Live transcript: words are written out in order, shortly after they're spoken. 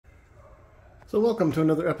So welcome to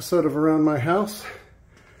another episode of Around My House.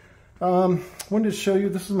 Wanted to show you,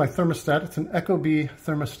 this is my thermostat. It's an Ecobee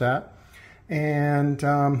thermostat, and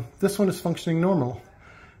this one is functioning normal.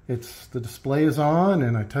 The display is on,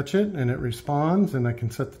 and I touch it, and it responds, and I can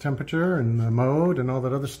set the temperature and the mode and all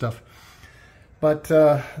that other stuff. But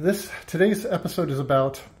today's episode is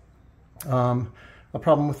about a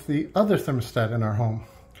problem with the other thermostat in our home.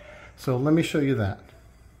 So let me show you that.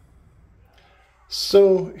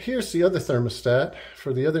 So here's the other thermostat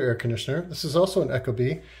for the other air conditioner. This is also an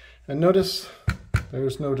Ecobee, and notice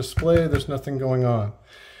there's no display, there's nothing going on.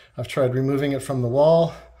 I've tried removing it from the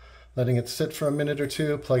wall, letting it sit for a minute or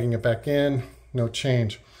two, plugging it back in, no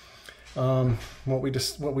change. What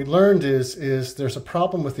we learned is there's a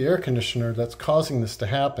problem with the air conditioner that's causing this to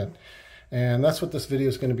happen. And that's what this video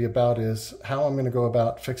is going to be about, is how I'm going to go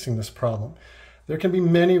about fixing this problem. There can be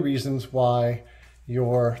many reasons why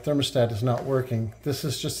your thermostat is not working. This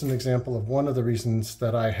is just an example of one of the reasons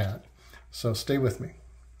that I had. So stay with me.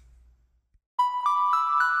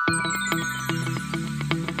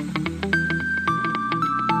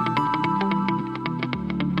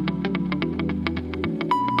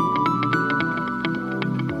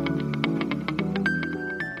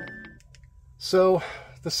 So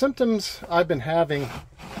the symptoms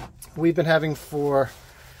we've been having for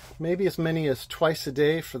maybe as many as twice a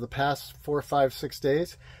day for the past 4, 5, 6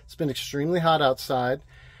 days. It's been extremely hot outside,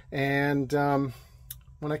 and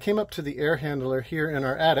when I came up to the air handler here in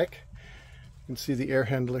our attic, you can see the air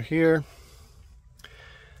handler here.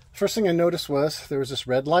 First thing I noticed was there was this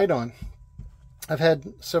red light on. I've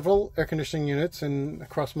had several air conditioning units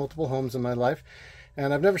across multiple homes in my life,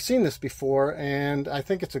 and I've never seen this before, and I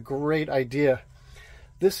think it's a great idea.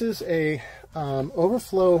 This is a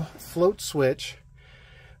overflow float switch,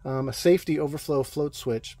 a safety overflow float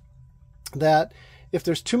switch, that if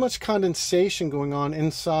there's too much condensation going on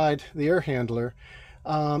inside the air handler,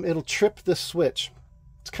 it'll trip this switch.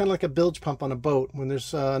 It's kind of like a bilge pump on a boat. When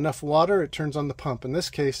there's enough water, it turns on the pump. In this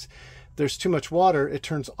case, there's too much water, it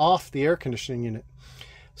turns off the air conditioning unit.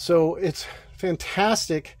 So it's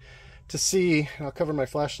fantastic to see, I'll cover my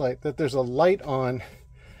flashlight, that there's a light on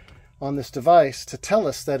this device to tell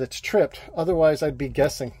us that it's tripped. Otherwise, I'd be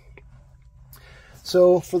guessing.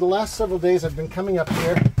 So for the last several days, I've been coming up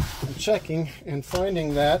here and checking and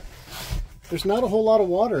finding that there's not a whole lot of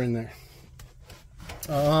water in there.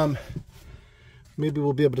 Maybe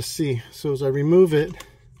we'll be able to see. So as I remove it,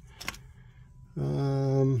 yeah,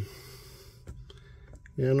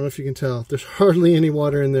 I don't know if you can tell. There's hardly any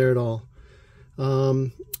water in there at all.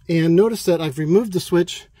 And notice that I've removed the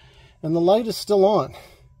switch and the light is still on.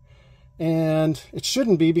 And it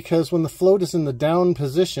shouldn't be, because when the float is in the down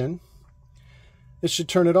position, it should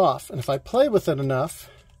turn it off. And if I play with it enough,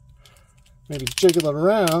 maybe jiggle it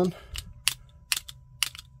around,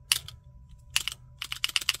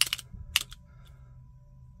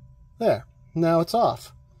 there, now it's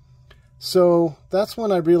off. So that's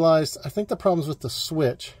when I realized, I think the problem's with the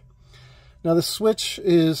switch. Now the switch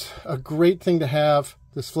is a great thing to have,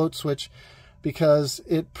 this float switch, because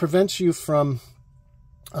it prevents you from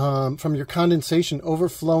your condensation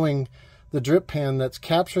overflowing the drip pan that's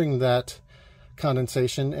capturing that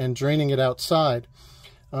condensation and draining it outside.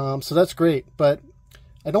 So that's great, but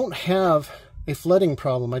I don't have a flooding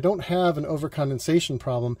problem. I don't have an overcondensation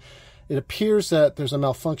problem. It appears that there's a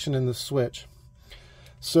malfunction in the switch.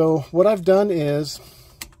 So what I've done is,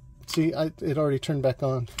 see, it already turned back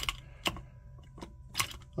on.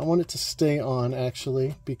 I want it to stay on,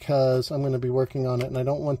 actually, because I'm going to be working on it, and I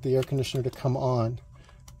don't want the air conditioner to come on.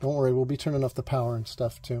 Don't worry, we'll be turning off the power and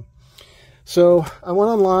stuff too. So I went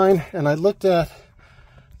online and I looked at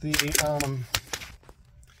the,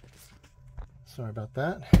 sorry about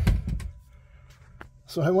that.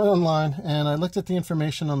 So I went online and I looked at the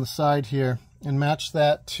information on the side here and matched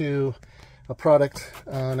that to a product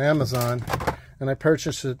on Amazon, and I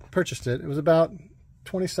purchased it. It was about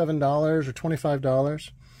 $27 or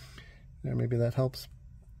 $25. There, maybe that helps.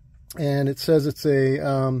 And it says it's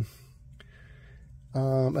a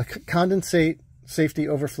condensate safety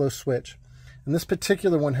overflow switch. And this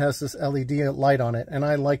particular one has this LED light on it, and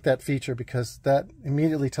I like that feature because that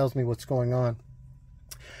immediately tells me what's going on.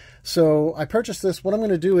 So I purchased this. What I'm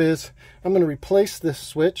going to do is I'm going to replace this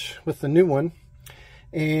switch with the new one.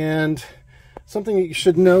 And something that you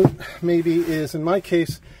should note maybe is, in my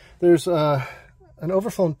case, there's an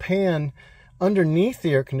overflown pan underneath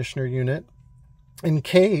the air conditioner unit in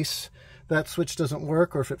case that switch doesn't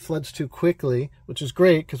work, or if it floods too quickly, which is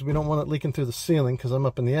great because we don't want it leaking through the ceiling because I'm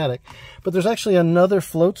up in the attic. But there's actually another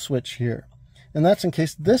float switch here, and that's in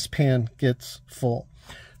case this pan gets full.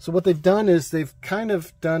 So what they've done is they've kind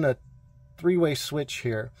of done a three-way switch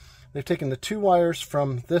here. They've taken the 2 wires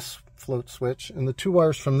from this float switch and the 2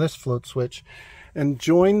 wires from this float switch and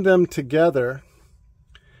joined them together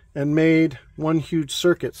and made one huge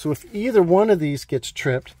circuit. So if either one of these gets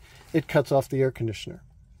tripped, it cuts off the air conditioner.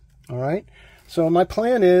 All right. So my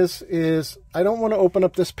plan is I don't want to open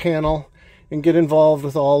up this panel and get involved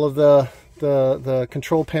with all of the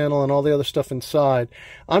control panel and all the other stuff inside.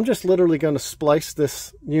 I'm just literally going to splice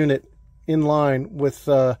this unit in line with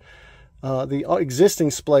the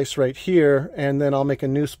existing splice right here, and then I'll make a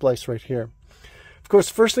new splice right here. Of course,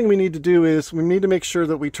 first thing we need to do is we need to make sure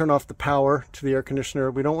that we turn off the power to the air conditioner.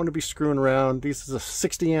 We don't want to be screwing around. This is a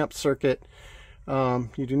 60 amp circuit.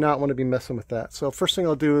 You do not want to be messing with that. So first thing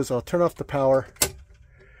I'll do is I'll turn off the power,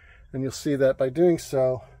 and you'll see that by doing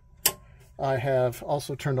so, I have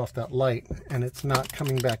also turned off that light, and it's not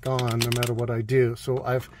coming back on no matter what I do. So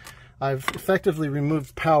I've effectively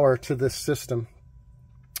removed power to this system.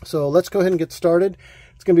 So let's go ahead and get started.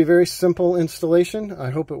 It's going to be a very simple installation. I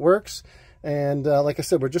hope it works. And like I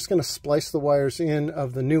said, we're just going to splice the wires in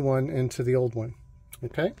of the new one into the old one.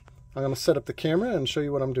 Okay, I'm going to set up the camera and show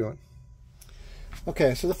you what I'm doing.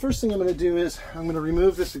 Okay, so the first thing I'm going to do is I'm going to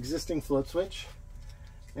remove this existing float switch,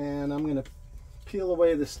 and I'm going to peel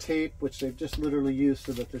away this tape, which they've just literally used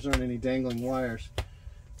so that there aren't any dangling wires.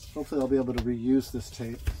 Hopefully I'll be able to reuse this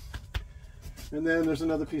tape. And then there's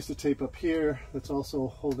another piece of tape up here that's also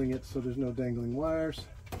holding it so there's no dangling wires.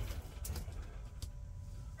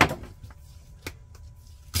 There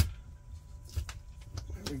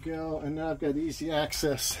we go, and now I've got easy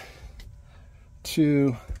access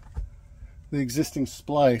to the existing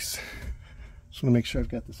splice. Just want to make sure I've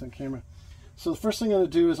got this on camera. So the first thing I'm going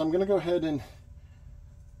to do is I'm going to go ahead and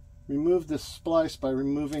remove this splice by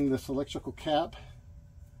removing this electrical cap.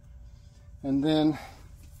 And then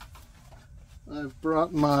I've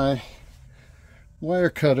brought my wire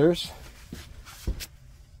cutters,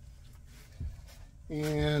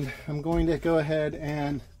 and I'm going to go ahead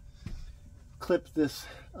and clip this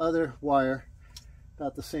other wire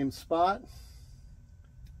about the same spot,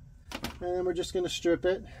 and then we're just going to strip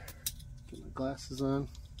it. Get my glasses on.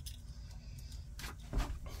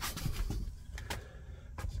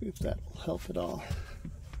 See if that will help at all.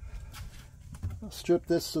 I'll strip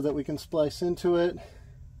this so that we can splice into it.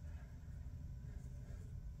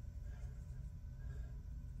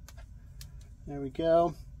 There we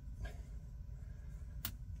go.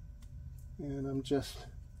 And I'm just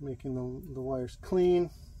making the wires clean.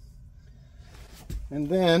 And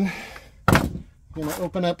then I'm going to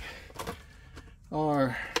open up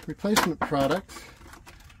our replacement product,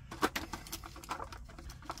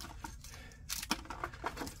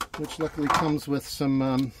 which luckily comes with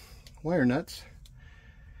some wire nuts.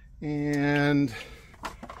 And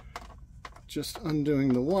just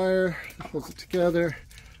undoing the wire that holds it together.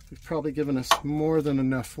 They've probably given us more than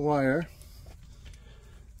enough wire,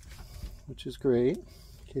 which is great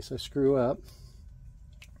in case I screw up.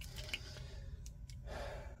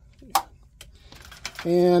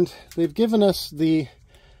 And they've given us the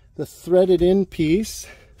threaded in piece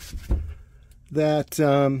that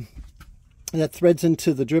that threads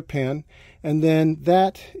into the drip pan, and then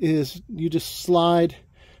that is, you just slide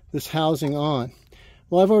this housing on.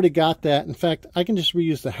 Well, I've already got that. In fact, I can just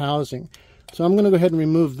reuse the housing. So I'm going to go ahead and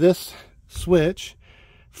remove this switch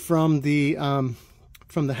from the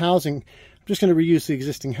housing. I'm just going to reuse the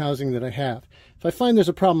existing housing that I have. If I find there's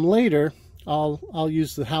a problem later, I'll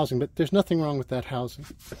use the housing, but there's nothing wrong with that housing.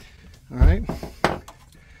 All right.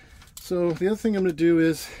 So the other thing I'm going to do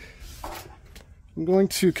is I'm going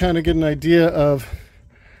to kind of get an idea of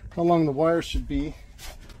how long the wire should be.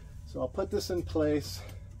 So I'll put this in place.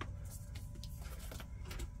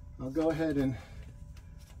 I'll go ahead and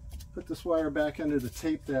put this wire back under the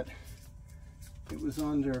tape that it was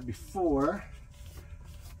under before.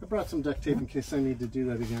 I brought some duct tape in case I need to do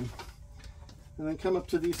that again. And then come up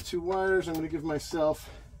to these 2 wires. I'm going to give myself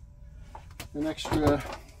an extra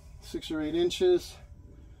 6 or 8 inches.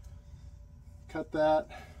 Cut that.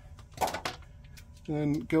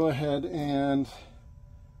 Then go ahead and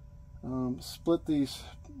split these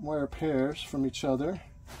wire pairs from each other.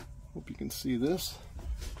 Hope you can see this.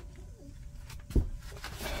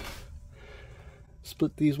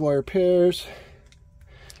 Split these wire pairs,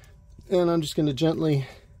 and I'm just going to gently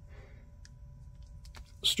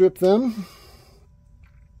strip them.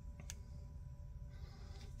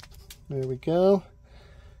 There we go.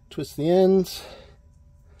 Twist the ends,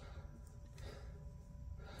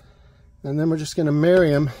 and then we're just going to marry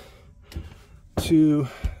them to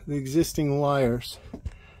the existing wires.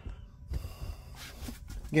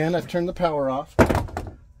 Again, I've turned the power off.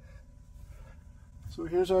 So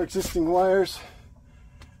here's our existing wires.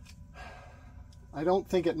 I don't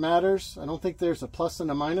think it matters. I don't think there's a plus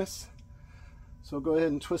and a minus. So go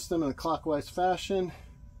ahead and twist them in a clockwise fashion.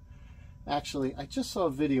 Actually, I just saw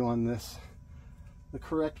a video on this. The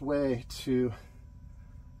correct way to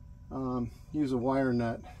use a wire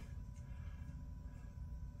nut.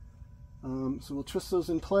 So we'll twist those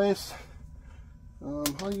in place.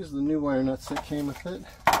 I'll use the new wire nuts that came with it.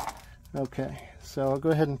 Okay, so I'll go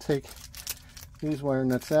ahead and take these wire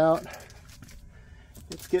nuts out.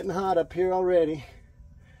 It's getting hot up here already.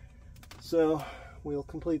 So we'll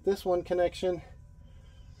complete this one connection.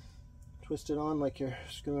 Twist it on like you're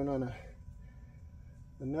screwing on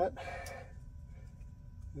a nut.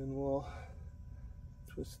 Then we'll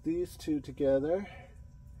twist these two together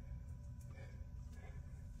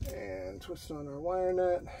and twist on our wire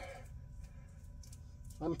nut.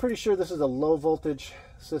 I'm pretty sure this is a low voltage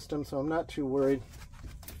system, so I'm not too worried.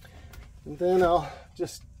 And then I'll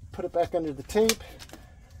just put it back under the tape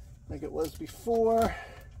like it was before,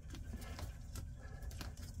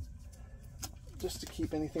 just to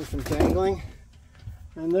keep anything from dangling.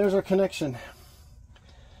 And there's our connection.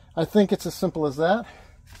 I think it's as simple as that.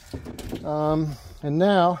 And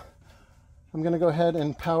now I'm going to go ahead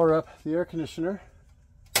and power up the air conditioner.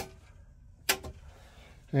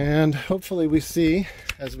 And hopefully we see,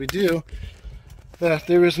 as we do, that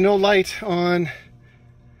there is no light on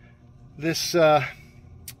this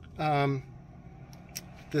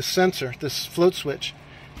this sensor, this float switch.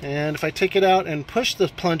 And if I take it out and push the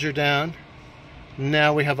plunger down,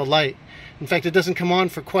 now we have a light. In fact, it doesn't come on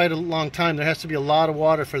for quite a long time. There has to be a lot of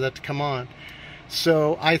water for that to come on.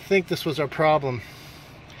 So I think this was our problem.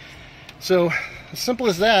 So as simple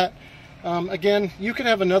as that. Again, you could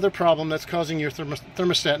have another problem that's causing your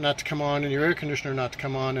thermostat not to come on and your air conditioner not to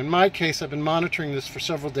come on. In my case, I've been monitoring this for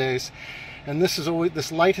several days, and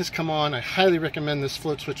this light has come on. I highly recommend this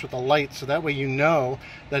float switch with a light, so that way you know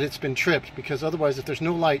that it's been tripped, because otherwise, if there's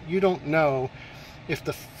no light, you don't know if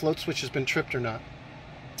the float switch has been tripped or not.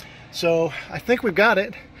 So I think we've got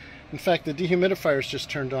it. In fact, the dehumidifier is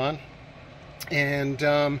just turned on,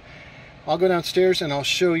 and I'll go downstairs and I'll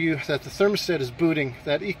show you that the thermostat is booting.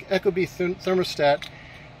 That Ecobee thermostat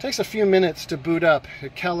takes a few minutes to boot up.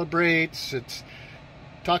 It calibrates, it's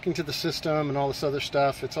talking to the system and all this other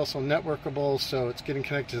stuff. It's also networkable, so it's getting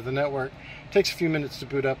connected to the network. It takes a few minutes to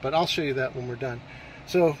boot up, but I'll show you that when we're done.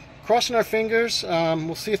 So crossing our fingers,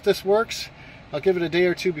 we'll see if this works. I'll give it a day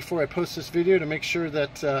or two before I post this video to make sure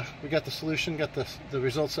that we got the solution, got the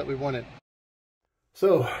results that we wanted.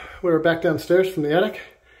 So we're back downstairs from the attic.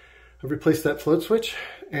 I replaced that float switch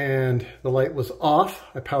and the light was off.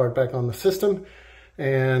 I powered back on the system,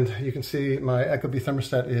 and you can see my Ecobee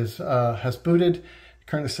thermostat has booted. It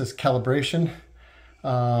currently says calibration.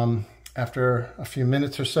 After a few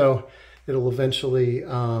minutes or so, it'll eventually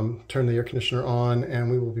turn the air conditioner on and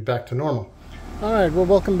we will be back to normal. All right, well,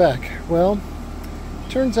 welcome back. Well,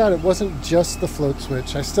 turns out it wasn't just the float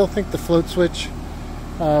switch. I still think the float switch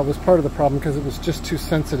was part of the problem because it was just too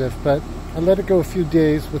sensitive, but I let it go a few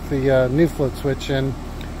days with the new float switch and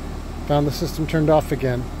found the system turned off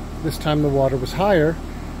again. This time the water was higher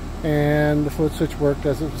and the float switch worked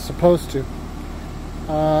as it was supposed to.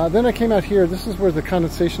 Then I came out here. This is where the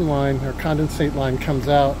condensation line or condensate line comes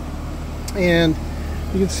out, and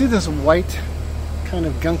you can see this white kind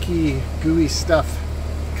of gunky gooey stuff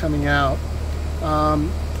coming out.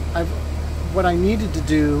 What I needed to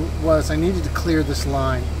do was I needed to clear this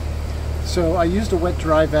line. So I used a wet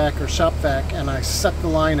dry vac or shop vac, and I sucked the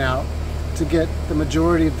line out to get the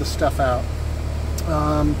majority of the stuff out.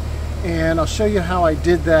 And I'll show you how I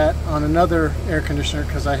did that on another air conditioner,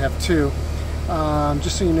 because I have two,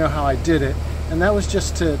 just so you know how I did it. And that was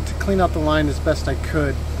just to clean out the line as best I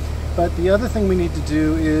could. But the other thing we need to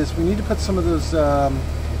do is we need to put some of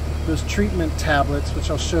those treatment tablets, which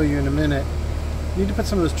I'll show you in a minute. You need to put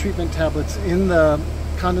some of those treatment tablets in the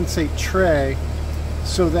condensate tray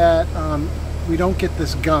so that we don't get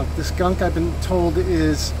this gunk. This gunk, I've been told,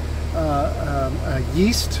 is a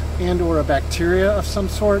yeast and or a bacteria of some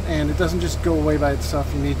sort, and it doesn't just go away by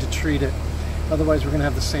itself. You need to treat it. Otherwise, we're going to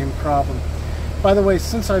have the same problem. By the way,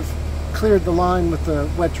 since I've cleared the line with the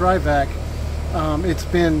wet dry vac, it's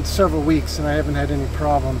been several weeks and I haven't had any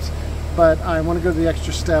problems. But I want to go the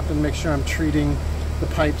extra step and make sure I'm treating the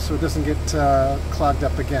pipe so it doesn't get clogged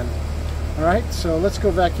up again. Alright, so let's go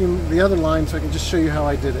vacuum the other line so I can just show you how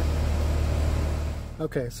I did it.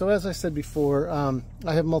 Okay, so as I said before,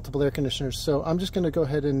 I have multiple air conditioners, so I'm just going to go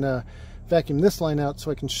ahead and vacuum this line out so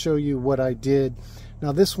I can show you what I did.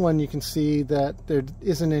 Now this one, you can see that there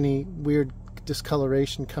isn't any weird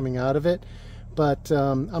discoloration coming out of it, but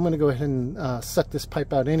I'm going to go ahead and suck this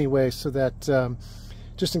pipe out anyway so that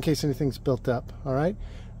just in case anything's built up. Alright,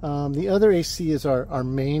 The other AC is our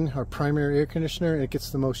primary air conditioner, and it gets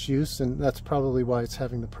the most use, and that's probably why it's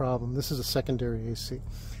having the problem. This is a secondary AC.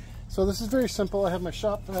 So this is very simple. I have my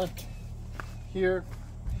shop vac here,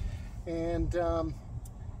 and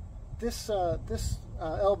this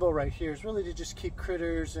elbow right here is really to just keep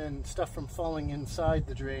critters and stuff from falling inside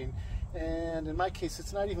the drain. And in my case,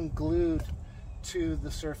 it's not even glued to the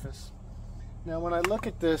surface. Now when I look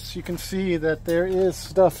at this, you can see that there is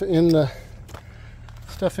stuff in the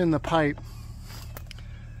pipe.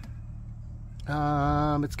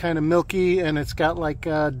 It's kind of milky, and it's got like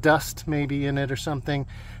dust maybe in it or something.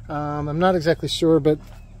 I'm not exactly sure, but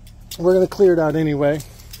we're going to clear it out anyway.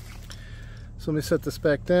 So let me set this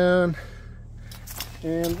back down,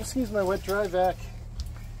 and just use my wet dry vac,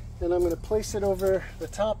 and I'm going to place it over the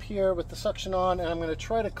top here with the suction on, and I'm going to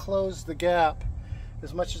try to close the gap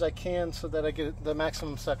as much as I can so that I get the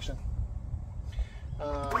maximum suction.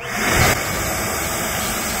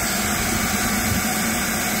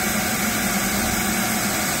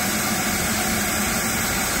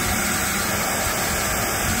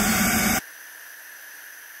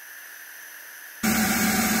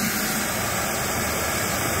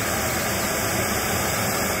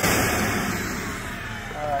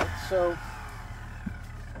 So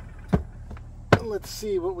let's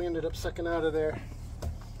see what we ended up sucking out of there.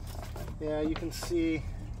 Yeah, you can see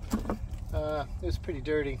it was pretty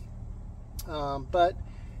dirty, but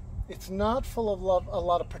it's not full of a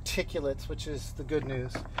lot of particulates, which is the good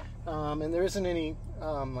news. And there isn't any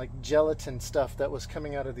like gelatin stuff that was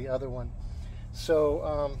coming out of the other one.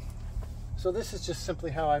 So so this is just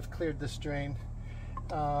simply how I've cleared this drain,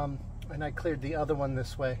 and I cleared the other one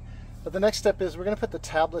this way. But the next step is we're going to put the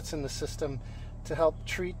tablets in the system to help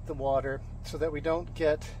treat the water so that we don't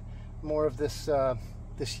get more of this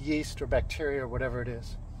this yeast or bacteria or whatever it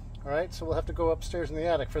is. All right, so we'll have to go upstairs in the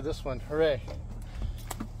attic for this one. Hooray!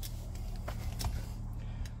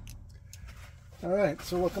 All right,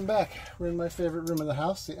 so welcome back. We're in my favorite room of the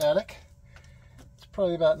house, the attic. It's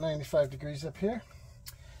probably about 95 degrees up here.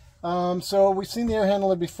 So we've seen the air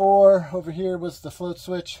handler before. Over here was the float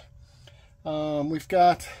switch. We've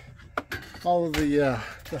got all of the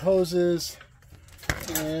hoses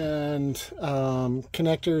and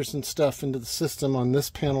connectors and stuff into the system on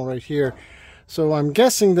this panel right here. So I'm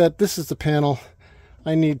guessing that this is the panel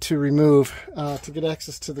I need to remove to get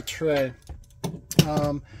access to the tray.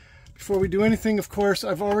 Before we do anything, of course,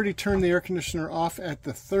 I've already turned the air conditioner off at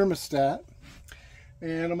the thermostat,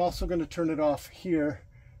 and I'm also going to turn it off here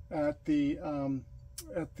at the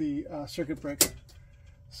circuit breaker.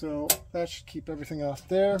 So that should keep everything off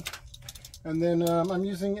there. And then I'm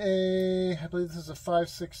using I believe this is a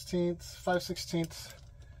 5/16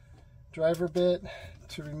 driver bit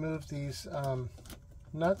to remove these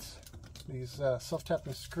nuts, these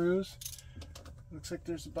self-tapping screws. Looks like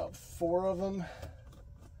there's about 4 of them.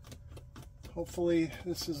 Hopefully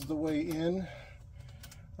this is the way in.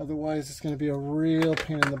 Otherwise it's going to be a real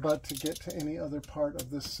pain in the butt to get to any other part of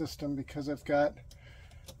this system, because I've got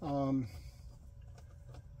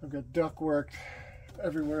ductwork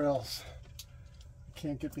everywhere else. I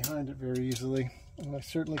can't get behind it very easily, and I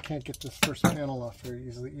certainly can't get this first panel off very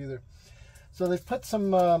easily either. So they've put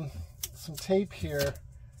some tape here,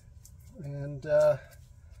 and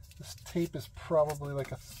this tape is probably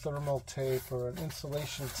like a thermal tape or an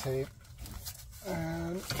insulation tape.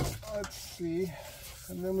 And let's see,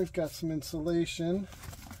 and then we've got some insulation,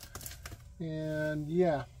 and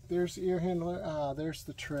yeah, there's the air handler. There's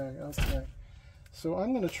the tray. Okay. So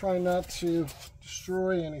I'm going to try not to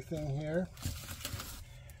destroy anything here.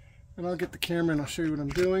 And I'll get the camera and I'll show you what I'm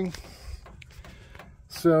doing.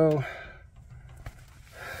 So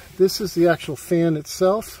this is the actual fan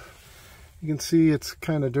itself. You can see it's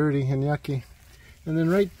kind of dirty and yucky. And then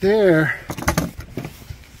right there,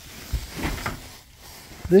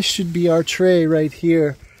 this should be our tray right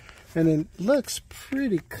here. And it looks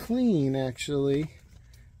pretty clean actually,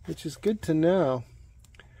 which is good to know.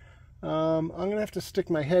 I'm going to have to stick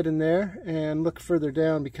my head in there and look further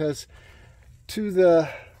down, because to the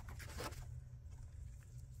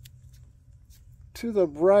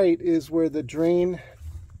right is where the drain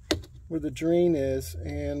is,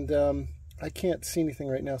 and I can't see anything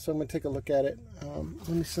right now, so I'm going to take a look at it. Let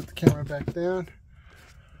me set the camera back down.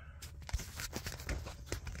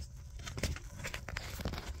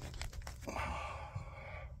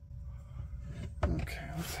 Okay,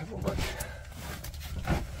 let's have a look.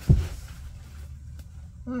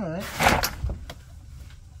 Alright,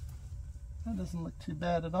 that doesn't look too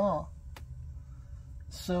bad at all.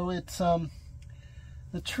 So it's the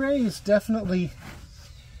tray is definitely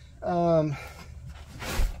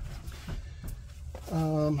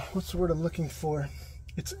what's the word I'm looking for?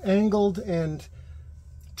 it's angled and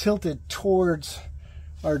tilted towards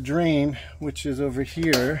our drain, which is over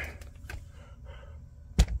here.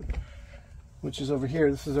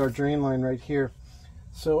 This is our drain line right here.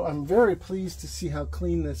 So I'm very pleased to see how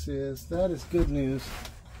clean this is. That is good news.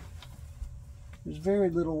 There's very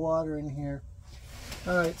little water in here.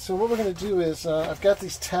 All right, so what we're going to do is I've got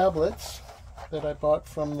these tablets that I bought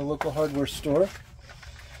from the local hardware store.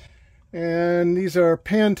 And these are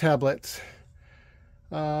pan tablets.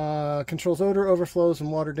 Controls odor, overflows,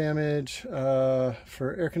 and water damage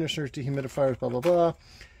for air conditioners, dehumidifiers, blah, blah, blah.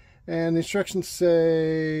 And the instructions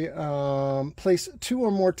say place 2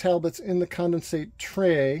 or more tablets in the condensate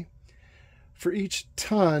tray for each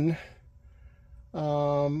ton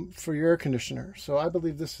for your air conditioner. So I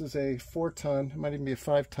believe this is a 4-ton, it might even be a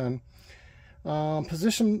 5-ton.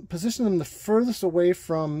 Position them the furthest away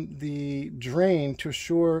from the drain to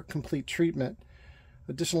assure complete treatment.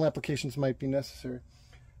 Additional applications might be necessary.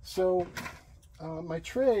 So my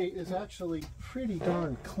tray is actually pretty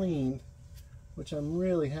darn clean, which I'm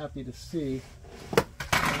really happy to see.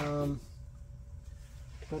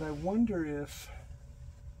 But I wonder if,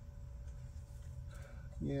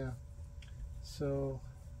 yeah, so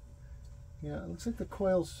yeah, it looks like the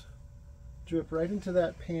coils drip right into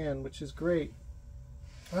that pan, which is great.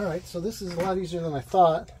 All right, so this is a lot easier than I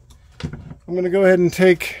thought. I'm going to go ahead and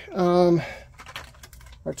take our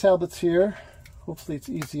tablets here. Hopefully it's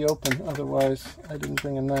easy open, otherwise I didn't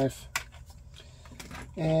bring a knife.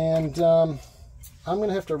 And I'm going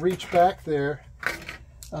to have to reach back there.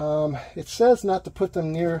 It says not to put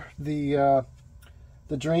them near the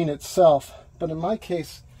drain itself, but in my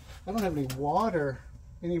case I don't have any water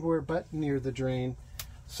anywhere but near the drain.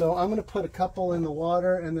 So I'm going to put a couple in the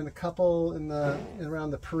water and then a couple in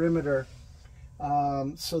around the perimeter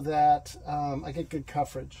so that I get good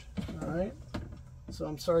coverage. All right. So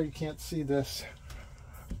I'm sorry you can't see this.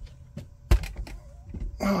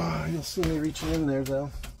 Oh, you'll see me reaching in there though.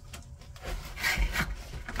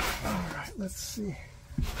 All right, let's see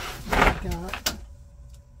what we got.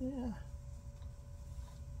 Yeah.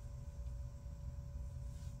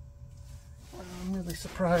 I'm really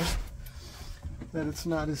surprised that it's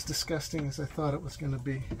not as disgusting as I thought it was going to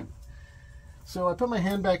be. So I put my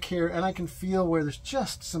hand back here and I can feel where there's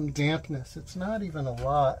just some dampness. It's not even a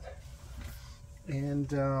lot.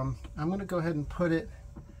 And I'm going to go ahead and put it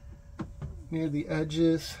near the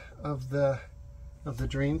edges of the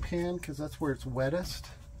drain pan because that's where it's wettest.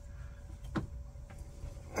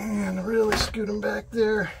 And really scoot them back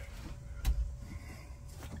there.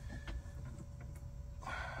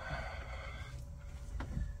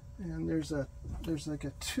 And there's like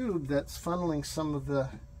a tube that's funneling some of the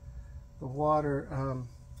water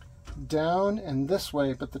down and this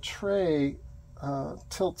way, but the tray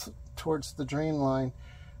tilts towards the drain line.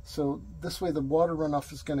 So this way the water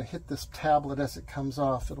runoff is going to hit this tablet as it comes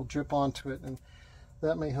off. It'll drip onto it and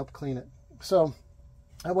that may help clean it. So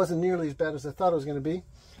that wasn't nearly as bad as I thought it was going to be.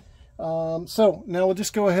 So now we'll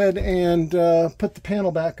just go ahead and put the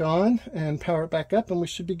panel back on and power it back up and we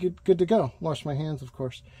should be good to go. Wash my hands, of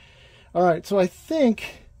course. All right, so I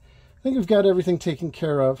think we've got everything taken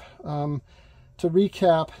care of. To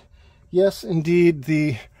recap, yes, indeed,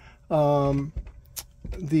 the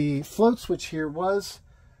float switch here was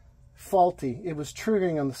faulty. It was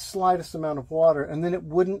triggering on the slightest amount of water and then it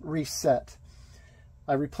wouldn't reset.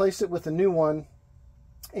 I replaced it with a new one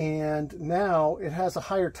and now it has a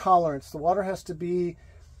higher tolerance. The water has to be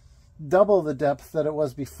double the depth that it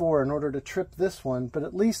was before in order to trip this one, but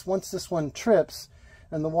at least once this one trips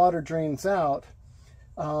and the water drains out,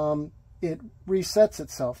 it resets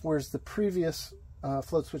itself, whereas the previous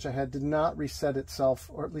float switch I had did not reset itself,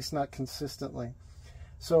 or at least not consistently.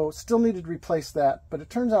 So still needed to replace that, but it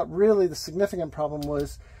turns out really the significant problem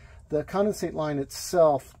was the condensate line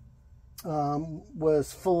itself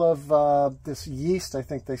was full of this yeast, I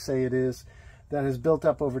think they say it is, that has built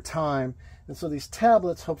up over time. And so these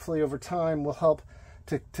tablets, hopefully over time, will help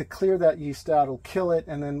to clear that yeast out. It'll kill it,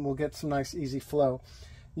 and then we'll get some nice easy flow.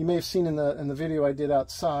 You may have seen in the video I did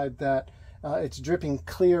outside that it's dripping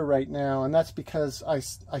clear right now, and that's because I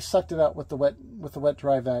sucked it out with the wet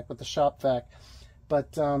dry vac, with the shop vac.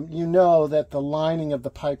 But you know that the lining of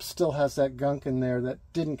the pipe still has that gunk in there that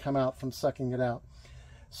didn't come out from sucking it out.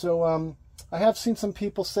 So I have seen some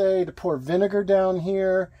people say to pour vinegar down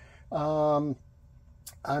here.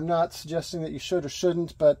 I'm not suggesting that you should or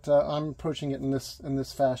shouldn't, but I'm approaching it in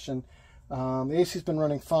this fashion. The AC's been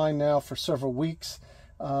running fine now for several weeks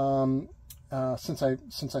since I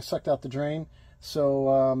sucked out the drain.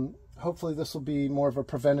 So hopefully this will be more of a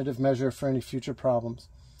preventative measure for any future problems.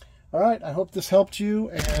 All right, I hope this helped you,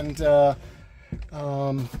 and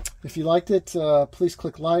If you liked it, please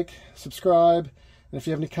click like, subscribe, and if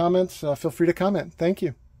you have any comments, feel free to comment. Thank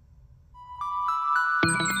you.